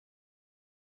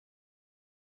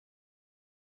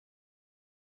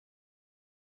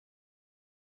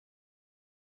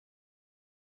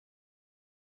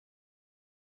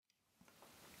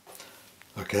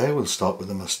Okay, we'll start with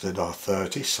the MUSTAD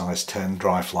R30 size 10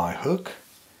 dry fly hook.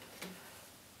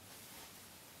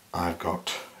 I've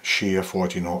got sheer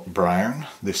 40-knot brown.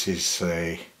 This is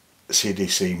a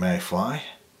CDC Mayfly.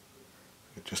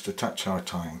 Just attach our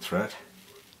tying thread.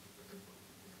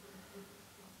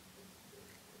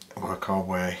 Work our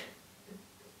way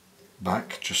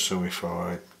back just so if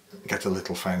I get a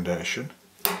little foundation.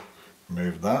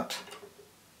 Remove that.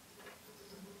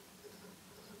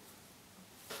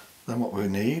 Then what we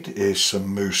need is some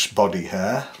moose body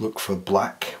hair. Look for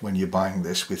black when you're buying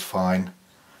this with fine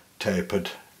tapered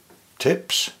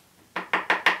tips.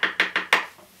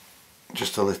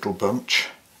 Just a little bunch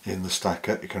in the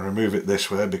stacker. You can remove it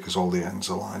this way because all the ends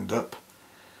are lined up.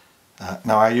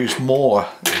 Now I use more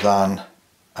than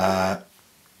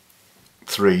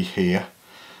 3 here.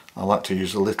 I like to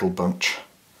use a little bunch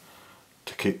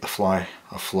to keep the fly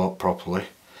afloat properly.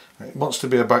 It wants to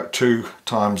be about 2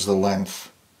 times the length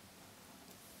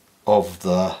of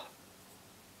the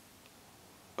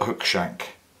hook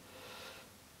shank.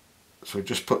 So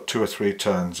just put 2 or 3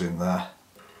 turns in there,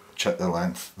 check the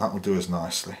length, that will do us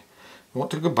nicely. You want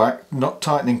to go back, not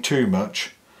tightening too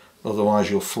much,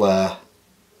 otherwise you'll flare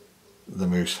the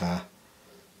moose hair.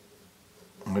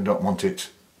 And we don't want it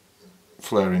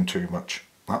flaring too much.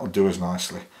 That will do us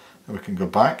nicely. And we can go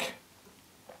back,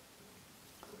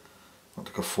 want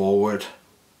to go forward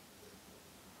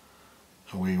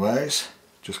a wee ways.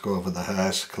 Just go over the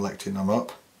hairs, collecting them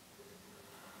up,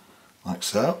 like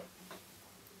so.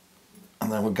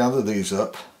 And then we'll gather these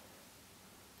up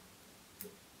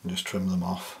and just trim them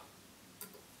off.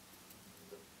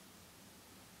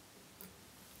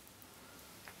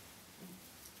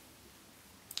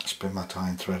 Spin my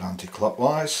tying thread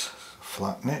anti-clockwise,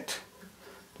 flatten it,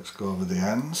 just go over the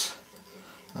ends.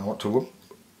 I want to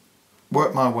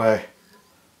work my way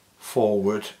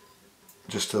forward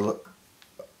just to look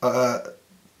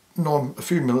a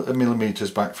few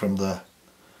millimeters back from the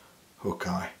hook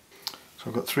eye. So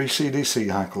I've got 3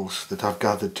 CDC hackles that I've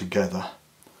gathered together.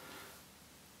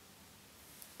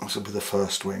 This will be the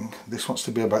first wing. This wants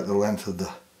to be about the length of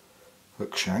the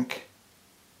hook shank.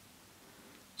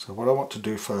 So what I want to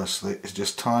do firstly is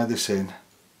just tie this in,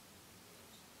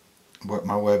 work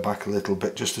my way back a little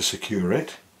bit just to secure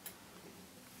it,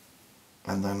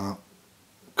 and then I'll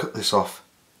cut this off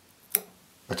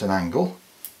at an angle.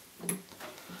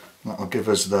 That will give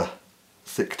us the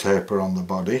thick taper on the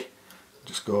body.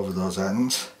 Just go over those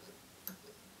ends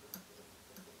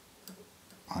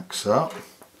like so.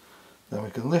 Then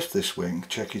we can lift this wing,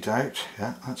 check it out,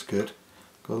 yeah, that's good.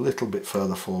 Go a little bit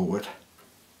further forward.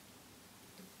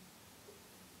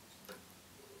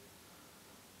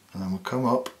 And then we'll come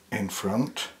up in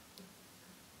front,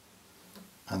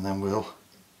 and then we'll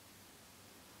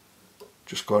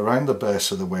just go around the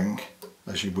base of the wing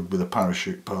as you would with a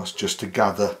parachute post, just to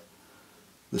gather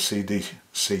the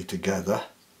CDC together,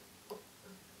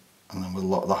 and then we'll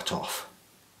lock that off.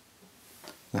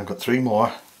 Then I've got 3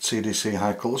 more CDC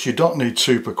hackles. You don't need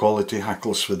super quality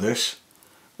hackles for this,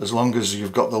 as long as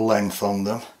you've got the length on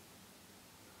them.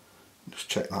 Just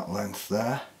check that length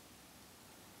there,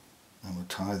 and we'll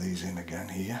tie these in again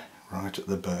here, right at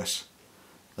the base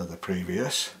of the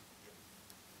previous.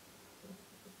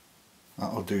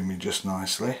 That'll do me just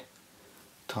nicely.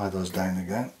 Tie those down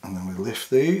again, and then we lift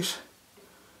these.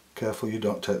 Careful you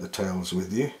don't take the tails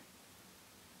with you.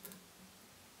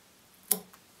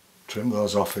 Trim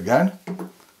those off again,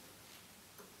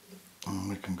 and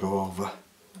we can go over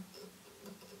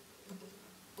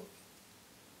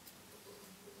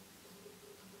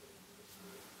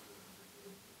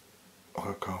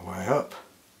work our way up,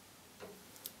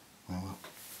 and we'll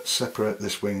separate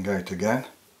this wing out again,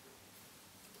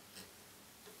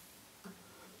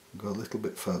 go a little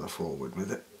bit further forward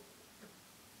with it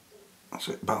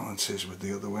so it balances with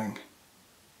the other wing.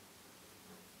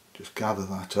 Just gather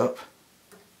that up,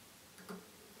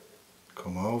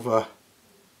 come over,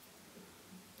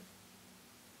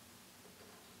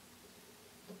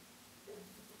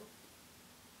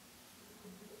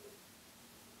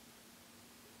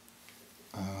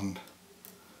 and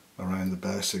around the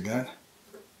base again.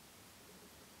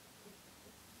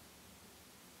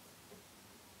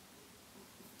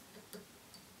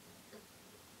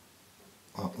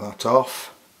 Lock that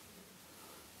off.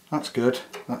 That's good,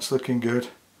 that's looking good.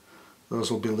 Those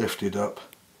will be lifted up.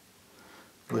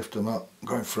 Lift them up,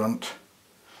 go in front,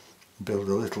 build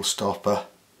a little stopper.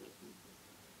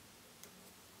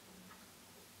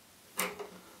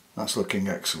 That's looking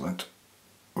excellent.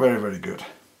 Very, very good.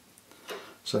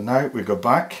 So now we go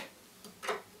back.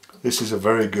 This is a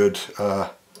very good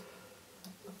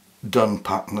Dun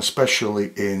pattern,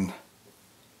 especially in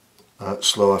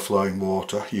slower flowing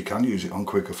water. You can use it on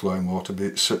quicker flowing water, but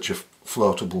it's such a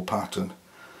floatable pattern.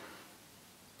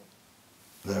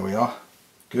 There we are,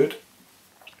 good.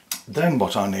 Then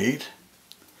what I need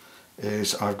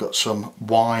is I've got some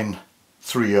wine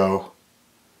 3/0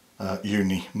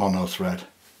 uni mono thread,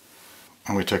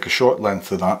 and we take a short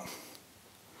length of that.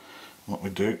 What we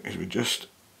do is we just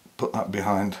put that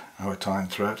behind our tying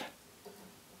thread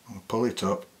and pull it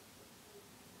up,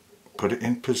 put it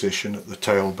in position at the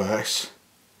tail base,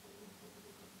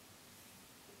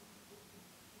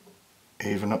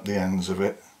 even up the ends of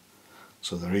it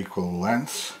so they're equal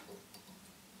lengths,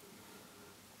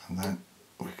 and then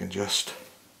we can just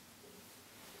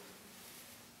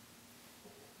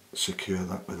secure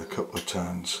that with a couple of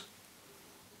turns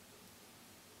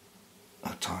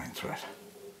of tying thread.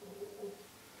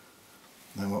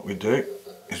 Then what we do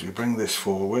is we bring this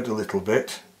forward a little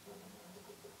bit,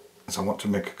 as I want to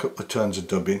make a couple of turns of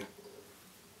dubbing.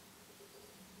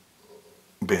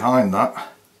 Behind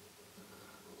that,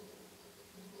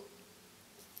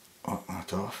 lock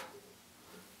that off,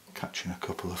 catching a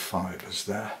couple of fibres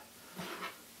there,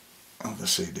 and the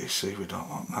CDC, we don't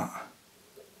want that.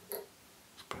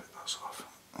 Let's break those off.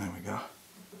 There we go.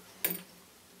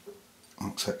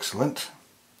 That's excellent.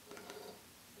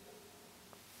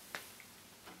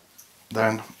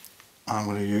 Then I'm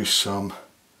going to use some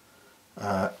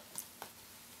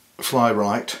Fly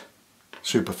Right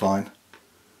Superfine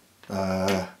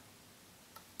Light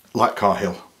Car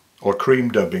Hill or cream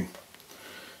dubbing.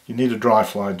 You need a dry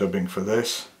fly dubbing for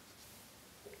this.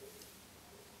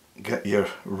 Get your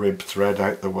rib thread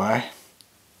out the way,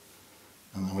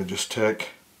 and then we just take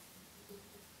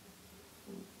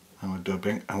our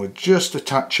dubbing and we'll just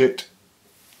attach it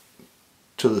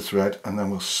to the thread, and then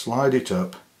we'll slide it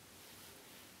up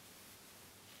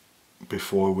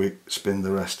before we spin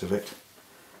the rest of it,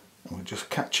 and we're just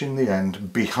catching the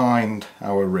end behind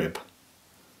our rib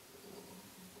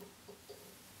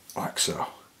like so.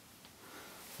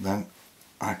 Then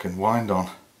I can wind on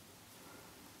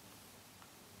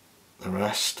the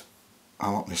rest. I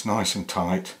want this nice and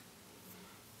tight.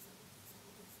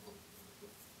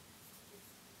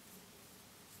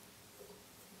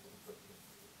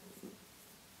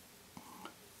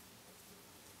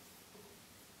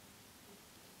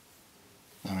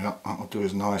 There we go, that'll do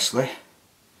us nicely.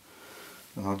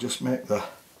 And I'll just make I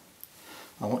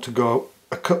want to go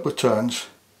a couple of turns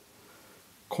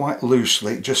quite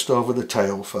loosely just over the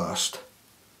tail first,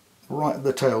 right at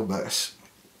the tail base.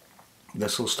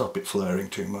 This will stop it flaring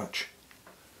too much,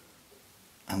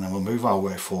 and then we'll move our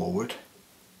way forward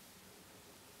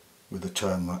with a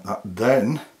turn like that.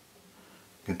 Then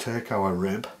we can take our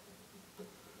rib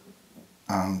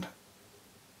and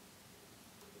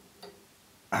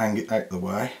hang it out the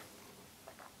way,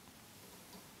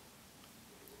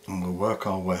 and we'll work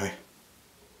our way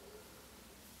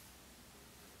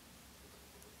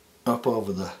up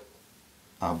over the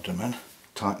abdomen.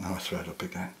 Tighten our thread up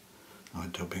again, our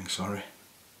dubbing, sorry.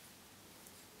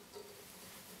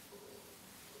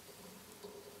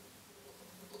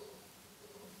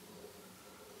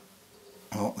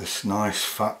 I want this nice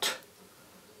fat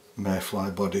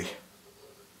mayfly body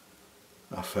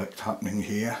effect happening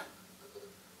here,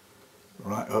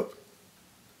 right up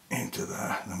into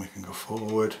there. Then we can go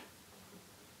forward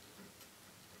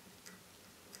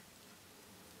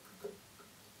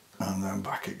and then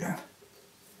back again.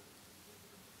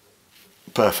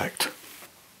 Perfect.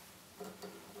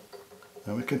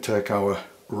 Then we can take our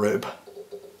rib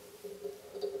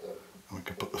and we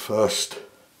can put the first,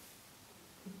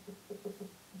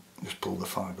 just pull the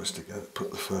fibres together,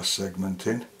 put the first segment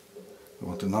in. We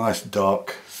want a nice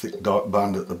dark, thick dark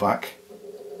band at the back,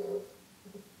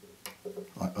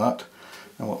 like that.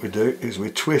 And what we do is we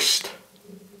twist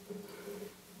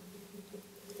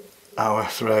our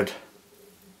thread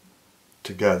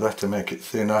together to make it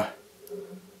thinner,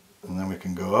 and then we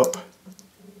can go up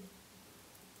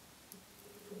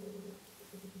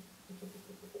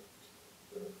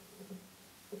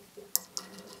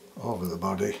over the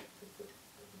body,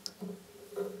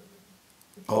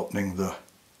 opening the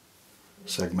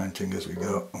segmenting as we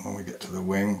go, and when we get to the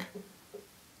wing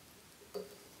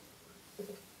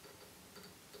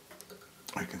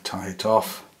we can tie it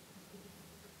off.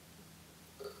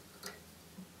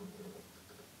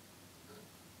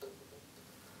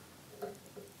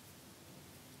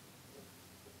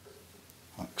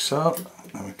 Like so.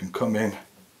 Then we can come in,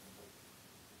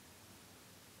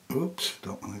 oops,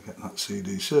 don't want to get that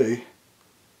CDC,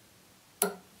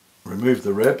 remove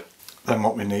the rib. Then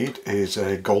what we need is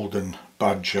a golden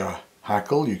badger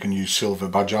hackle. You can use silver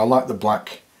badger. I like the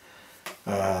black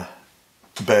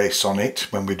base on it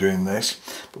when we're doing this.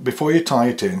 But before you tie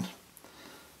it in,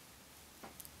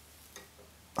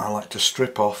 I like to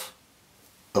strip off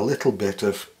a little bit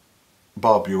of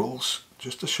barbules,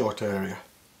 just a short area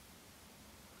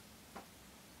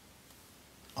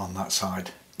on that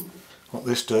side. What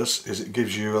this does is it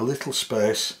gives you a little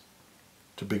space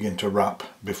to begin to wrap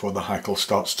before the hackle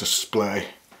starts to splay.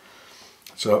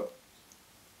 So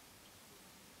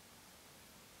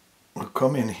we'll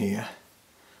come in here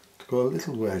to go a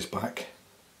little ways back.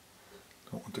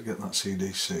 Don't want to get that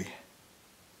CDC.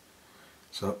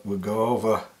 So we'll go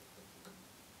over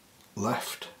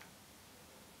left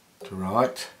to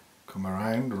right, come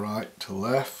around right to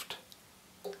left,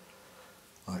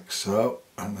 like so,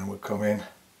 and then we'll come in,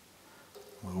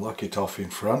 we'll lock it off in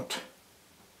front.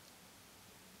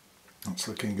 That's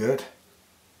looking good.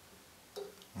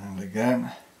 And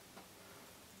again,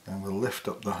 then we'll lift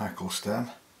up the hackle stem,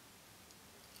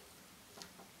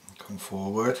 come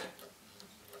forward,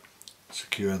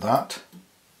 secure that,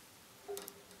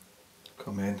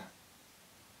 come in,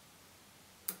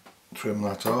 trim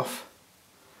that off.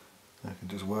 I can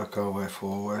just work our way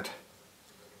forward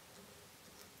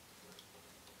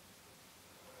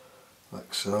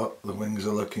like so. The wings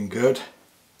are looking good.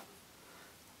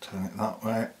 Turn it that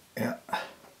way, yeah.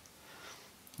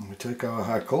 And we take our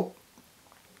hackle.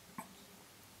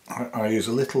 I use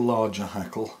a little larger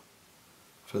hackle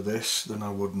for this than I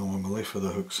would normally for the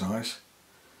hook size.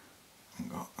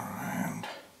 And go around.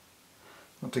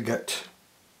 Want to get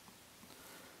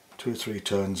 2 or 3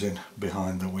 turns in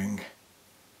behind the wing.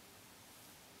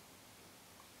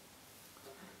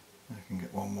 I can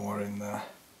get one more in there.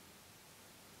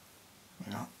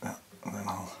 Yeah, and then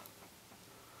I'll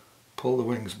pull the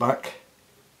wings back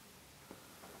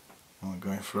and we'll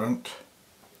go in front.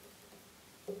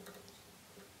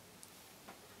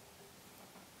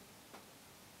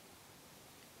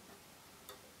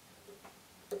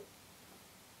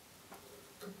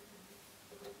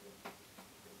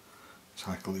 This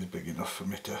hackle is big enough for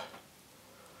me to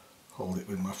hold it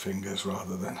with my fingers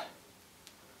rather than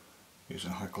use a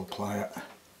hackle plier.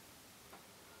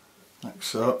 Like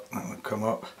so, and we'll come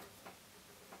up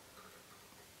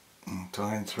and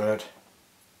tie in thread.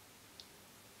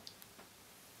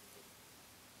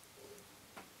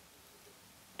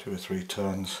 Two or 3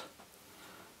 turns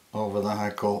over the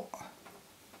hackle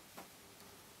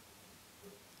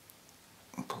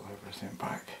and pull everything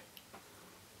back.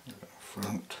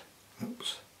 Front,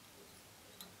 oops.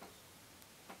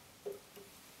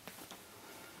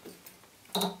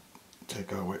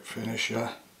 Take our whip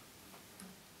finisher.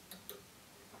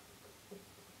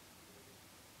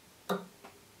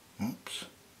 Oops.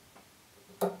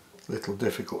 A little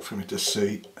difficult for me to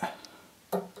see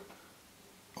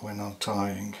when I'm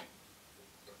tying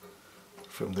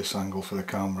from this angle for the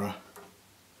camera.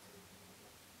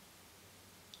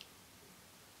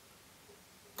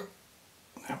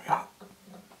 There we are.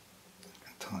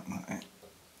 Tighten that in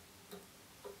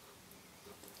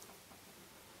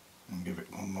and give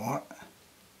it one more.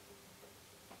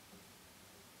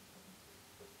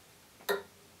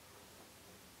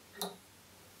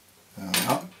 There we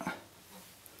are.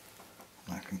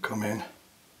 And I can come in,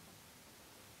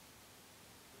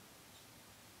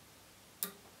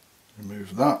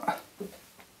 remove that,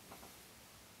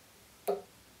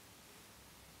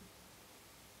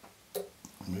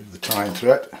 remove the tying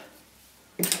thread,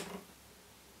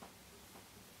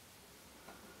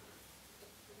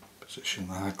 position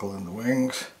the hackle and the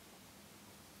wings.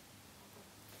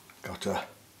 Got a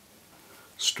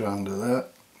strand of that.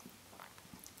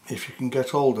 If you can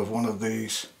get hold of one of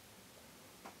these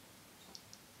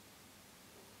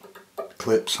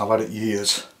clips, I've had it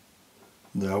years,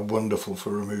 they are wonderful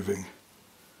for removing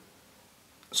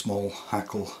small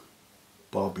hackle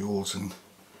barbules and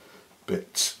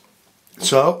bits.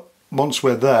 So once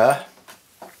we're there,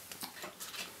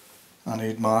 I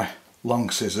need my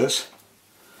long scissors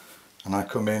and I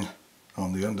come in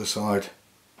on the underside,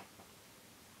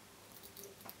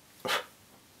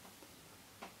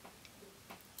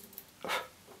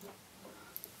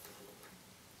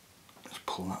 just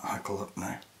pull that hackle up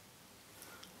now.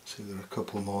 See, there are a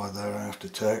couple more there I have to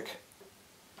take.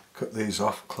 Cut these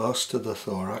off close to the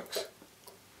thorax,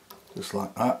 just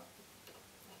like that.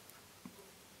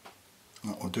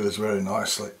 That will do us very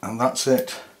nicely, and that's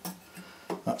it.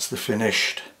 That's the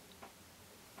finished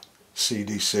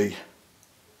CDC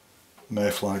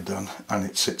Mayfly Dun, and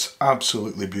it sits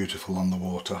absolutely beautiful on the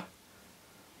water.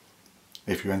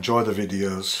 If you enjoy the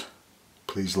videos,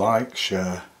 please like,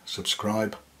 share,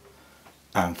 subscribe,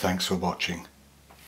 and thanks for watching.